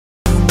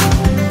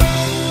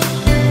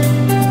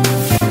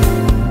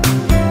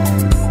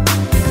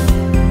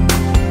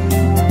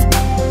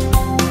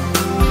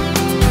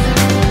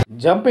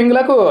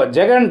జంపింగ్లకు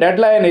Jagan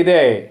deadline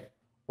ఇదే.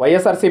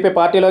 వైఎస్ఆర్సీపీ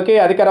పార్టీలోకి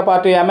అధికార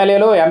పార్టీ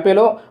ఎమ్మెల్యేలు,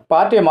 ఎంపీలు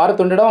పార్టీ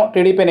మారుతుండడం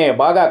టీడీపీని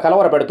బాగా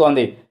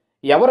కలవరపెడుతోంది.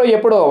 ఎవరు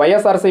ఎప్పుడు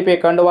వైఎస్ఆర్సీపీ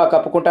కండువా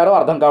కప్పుకుంటారో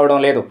అర్థం కావడం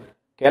లేదు.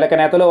 కీలక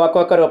నేతలు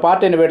ఒక్కొక్కరు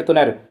పార్టీని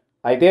వెడుతున్నారు.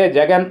 అయితే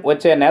జగన్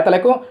వచ్చే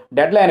నేతలకు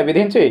డెడ్లైన్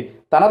విధించి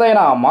తనదైన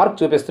మార్క్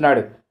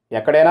చూపిస్తున్నాడు.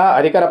 ఎక్కడైనా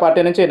అధికార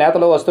పార్టీ నుంచి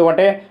నేతలు వస్తూ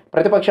ఉంటే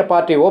ప్రతిపక్ష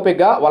పార్టీ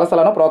ఓపికగా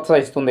వలసలను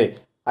ప్రోత్సహిస్తుంది.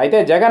 అయితే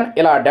జగన్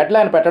ఇలా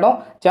డెడ్లైన్ పెట్టడం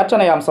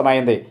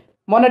చర్చనీయాంశమైంది.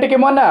 మొన్నటికి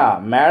మొన్న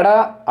మేడ,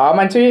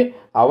 ఆమంచి,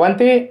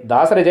 అవంతి,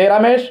 దాసరి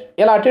జయరామేష్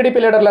ఇలా టీడీపీ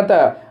లీడర్లంతా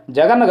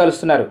జగన్ను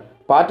కలుస్తున్నారు,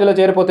 పార్టీలో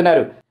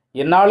చేరిపోతున్నారు.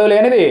 ఇన్నాళ్ళు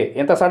లేనిది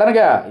ఇంత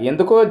సడన్గా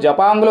ఎందుకు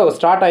జపాంగ్లు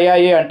స్టార్ట్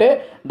అయ్యాయి అంటే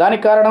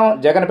దానికి కారణం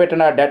జగన్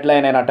పెట్టిన డెడ్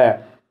లైనేనట.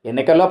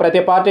 ఎన్నికల్లో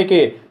ప్రతి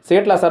పార్టీకి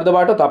సీట్ల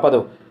సర్దుబాటు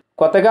తప్పదు.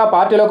 కొత్తగా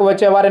పార్టీలోకి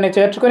వచ్చే వారిని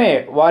చేర్చుకుని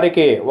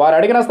వారికి వారు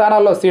అడిగిన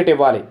స్థానాల్లో సీట్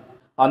ఇవ్వాలి.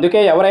 అందుకే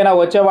ఎవరైనా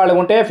వచ్చేవాళ్ళు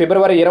ఉంటే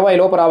ఫిబ్రవరి 20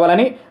 లోపు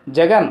రావాలని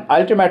జగన్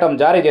అల్టిమేటం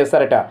జారీ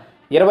చేశారట.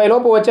 20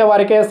 లోపు వచ్చే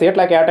వారికే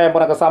సీట్ల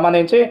కేటాయింపునకు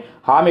సంబంధించి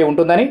హామీ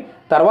ఉంటుందని,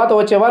 తర్వాత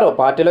వచ్చేవారు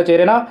పార్టీలో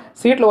చేరినా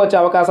సీట్లు వచ్చే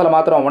అవకాశాలు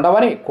మాత్రం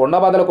ఉండవని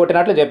కుండబద్దలు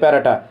కొట్టినట్లు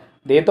చెప్పారట.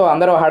 దీంతో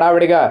అందరూ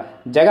హడావిడిగా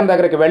జగన్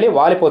దగ్గరికి వెళ్ళి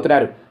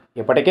వాలిపోతున్నారు.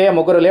 ఇప్పటికే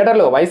 3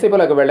 లీడర్లు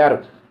వైసీపీలోకి వెళ్లారు.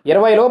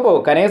 20 లోపు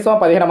కనీసం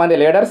 15 మంది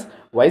లీడర్స్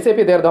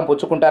వైసీపీ తీర్థం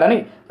పుచ్చుకుంటారని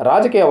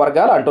రాజకీయ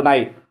వర్గాలు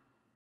అంటున్నాయి.